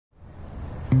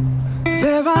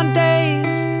There are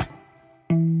days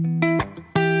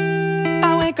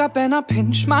I wake up and I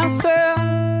pinch myself.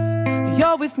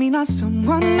 You're with me, not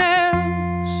someone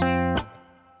else.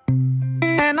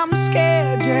 And I'm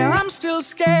scared, yeah, I'm still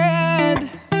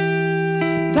scared.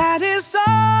 That is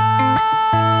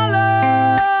all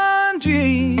a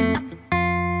dream.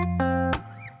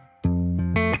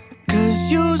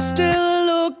 'Cause you still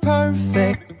look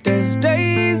perfect as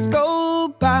days go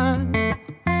by.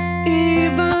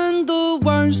 Even the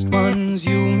worst ones,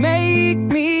 you make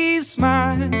me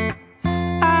smile.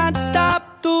 I'd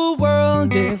stop the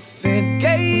world if it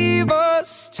gave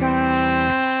us time.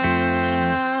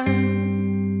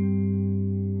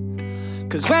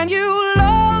 'Cause when you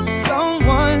love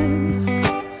someone,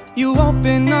 you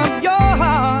open up your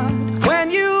heart.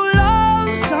 When you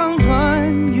love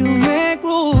someone, you make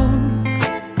room.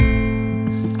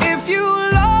 If you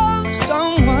love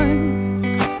someone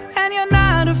and you're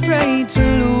not afraid to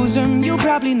lose them, you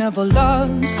probably never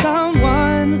loved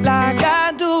someone like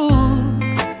I do.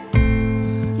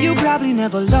 You probably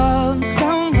never loved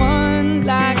someone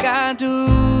like I do.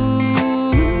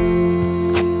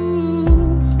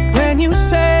 When you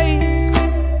say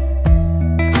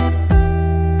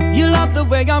you love the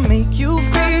way I make you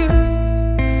feel,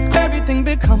 everything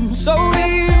becomes so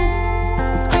real.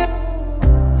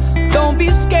 Don't be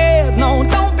scared, no,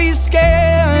 don't be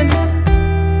scared.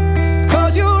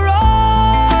 'Cause you're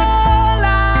all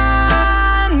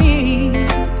I need.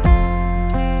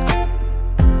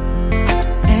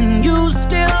 And you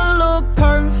still look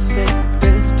perfect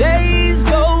as days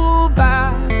go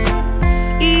by.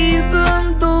 Even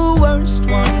the worst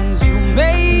ones, you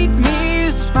make me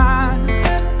smile.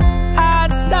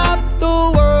 I'd stop the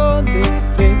world if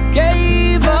it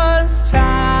gave us time.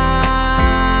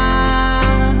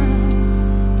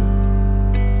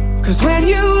 'Cause when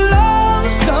you love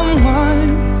someone,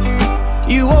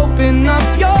 you open up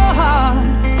your heart.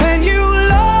 When you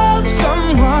love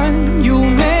someone, you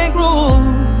make room.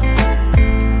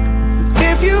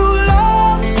 If you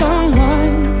love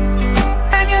someone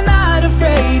and you're not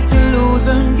afraid to lose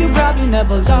them, you probably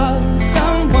never loved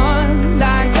someone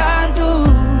like I do.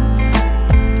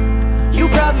 You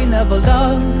probably never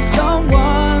loved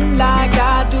someone like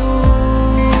I do.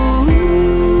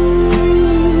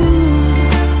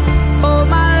 All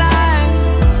my life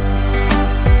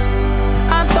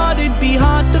I thought it'd be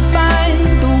hard to find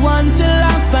the one till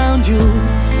I found you.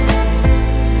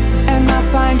 And I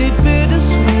find it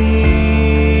bittersweet.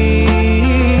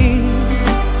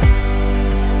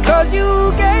 'Cause you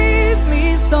gave me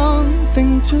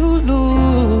something to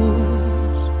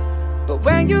lose. But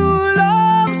when you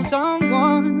love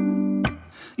someone,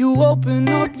 you open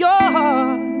up your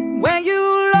heart. When you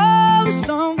love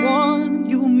someone,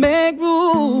 you make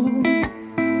room.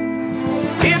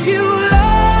 If you